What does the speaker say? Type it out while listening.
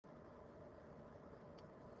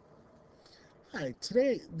Hi,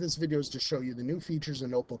 today this video is to show you the new features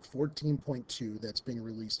in Notebook 14.2 that's being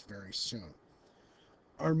released very soon.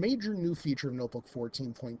 Our major new feature of Notebook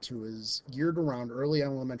 14.2 is geared around early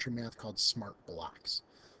elementary math called Smart Blocks.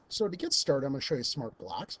 So to get started, I'm going to show you Smart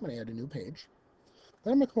Blocks. I'm going to add a new page.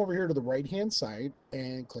 Then I'm going to come over here to the right-hand side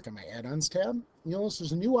and click on my Add-ons tab. You'll notice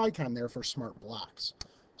there's a new icon there for Smart Blocks.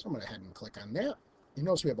 So I'm going to go ahead and click on that. You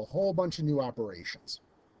notice we have a whole bunch of new operations.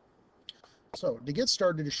 So to get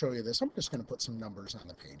started to show you this, I'm just going to put some numbers on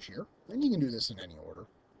the page here. And you can do this in any order.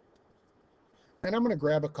 And I'm going to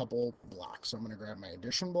grab a couple blocks. So I'm going to grab my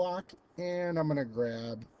addition block and I'm going to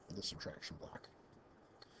grab the subtraction block.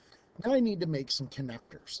 Now I need to make some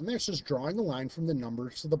connectors. And that's just drawing a line from the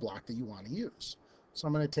numbers to the block that you want to use. So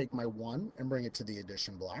I'm going to take my 1 and bring it to the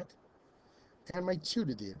addition block and my 2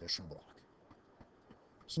 to the addition block.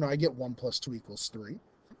 So now I get 1 plus 2 equals 3.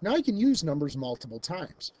 Now I can use numbers multiple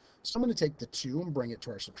times. So I'm going to take the 2 and bring it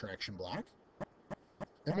to our subtraction block.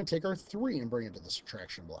 I'm going to take our 3 and bring it to the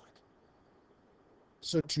subtraction block.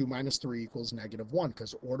 So 2 minus 3 equals -1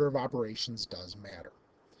 because order of operations does matter.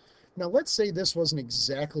 Now let's say this wasn't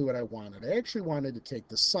exactly what I wanted. I actually wanted to take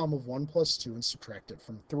the sum of 1 plus 2 and subtract it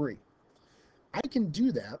from 3. I can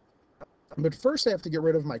do that, but first I have to get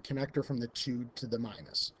rid of my connector from the 2 to the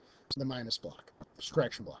minus block,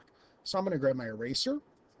 subtraction block. So I'm going to grab my eraser,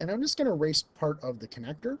 and I'm just going to erase part of the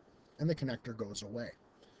connector, and the connector goes away.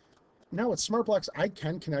 Now with Smart Blocks, I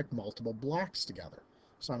can connect multiple blocks together.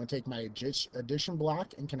 So I'm going to take my addition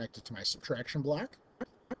block and connect it to my subtraction block.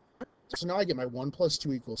 So now I get my 1 plus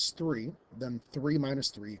 2 equals 3, then 3 minus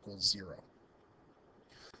 3 equals 0.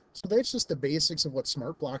 So that's just the basics of what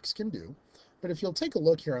Smart Blocks can do. But if you'll take a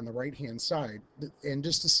look here on the right-hand side, and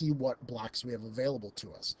just to see what blocks we have available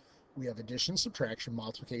to us, we have addition, subtraction,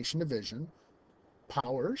 multiplication, division,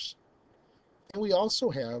 powers, and we also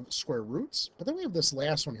have square roots. But then we have this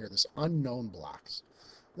last one here, this unknown blocks.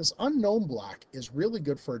 This unknown block is really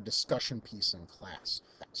good for a discussion piece in class.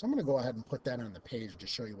 So I'm going to go ahead and put that on the page to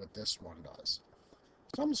show you what this one does.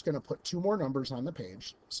 So I'm just going to put 2 more numbers on the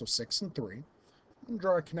page, so 6 and 3. I'm going to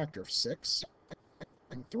draw a connector of 6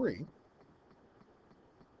 and 3.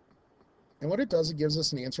 And what it does, it gives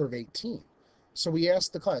us an answer of 18. So we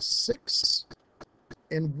asked the class 6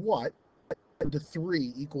 and what to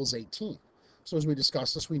 3 equals 18. So as we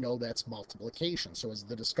discuss this, we know that's multiplication. So as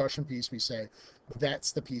the discussion piece, we say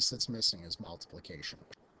that's the piece that's missing is multiplication.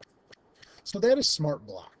 So that is Smart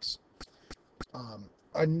Blocks.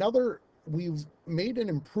 We've made an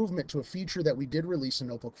improvement to a feature that we did release in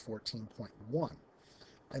Notebook 14.1.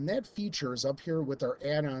 And that feature is up here with our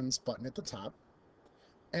add-ons button at the top.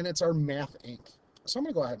 And it's our Math Ink. So I'm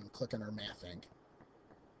going to go ahead and click on our Math Ink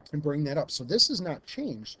and bring that up. So this has not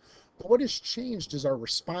changed, but what has changed is our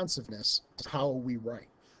responsiveness to how we write.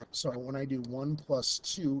 So when I do 1 plus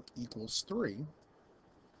 2 equals 3,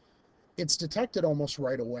 it's detected almost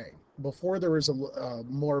right away. Before there was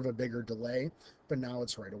more of a bigger delay, but now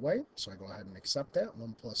it's right away. So I go ahead and accept that.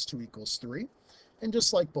 1 plus 2 equals 3. And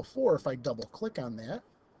just like before, if I double click on that,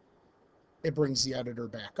 it brings the editor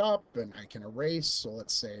back up and I can erase. So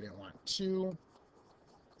let's say I didn't want 2.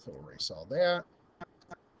 So we'll erase all that.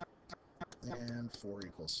 And 4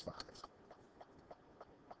 equals 5.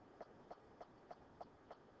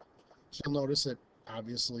 So you'll notice it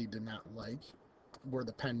obviously did not like where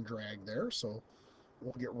the pen dragged there. So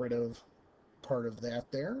we'll get rid of part of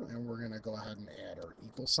that there. And we're going to go ahead and add our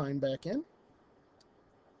equal sign back in.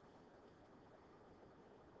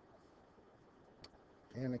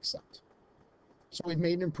 And accept. So we've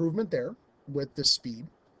made an improvement there with the speed.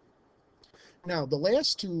 Now, the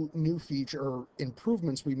last 2 new feature or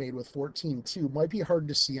improvements we made with 14.2 might be hard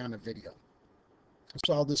to see on a video.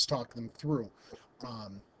 So I'll just talk them through.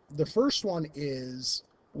 The first one is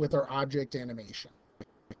with our object animation.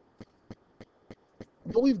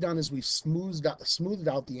 What we've done is we've smoothed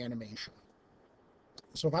out the animation.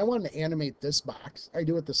 So if I wanted to animate this box, I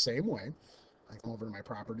do it the same way. I go over to my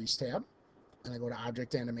Properties tab, and I go to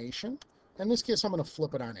Object Animation. In this case, I'm going to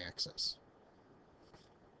flip it on axis.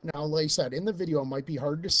 Now, like I said, in the video, it might be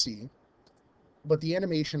hard to see, but the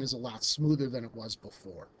animation is a lot smoother than it was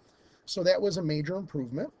before. So that was a major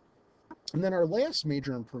improvement. And then our last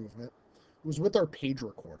major improvement was with our page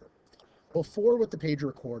recorder. Before with the page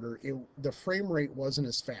recorder, the frame rate wasn't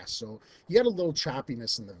as fast, so you had a little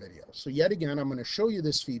choppiness in the video. So yet again, I'm going to show you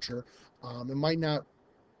this feature. It might not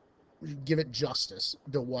give it justice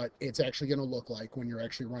to what it's actually going to look like when you're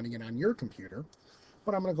actually running it on your computer.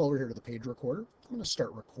 But I'm going to go over here to the page recorder. I'm going to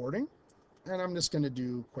start recording, and I'm just going to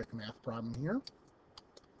do a quick math problem here.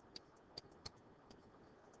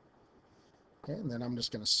 Okay, and then I'm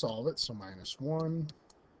just going to solve it. So -1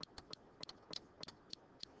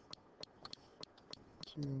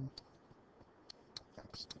 2,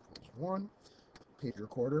 x equals 1, page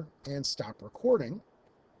recorder, and stop recording.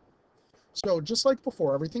 So just like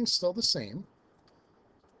before, everything's still the same,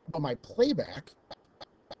 but my playback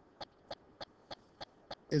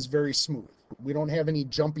is very smooth. We don't have any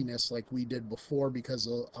jumpiness like we did before because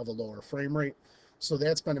of a lower frame rate. So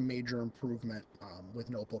that's been a major improvement with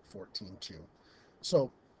Notebook 14.2.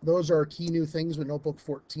 So those are key new things with Notebook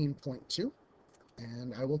 14.2,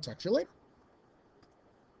 and I will talk to you later.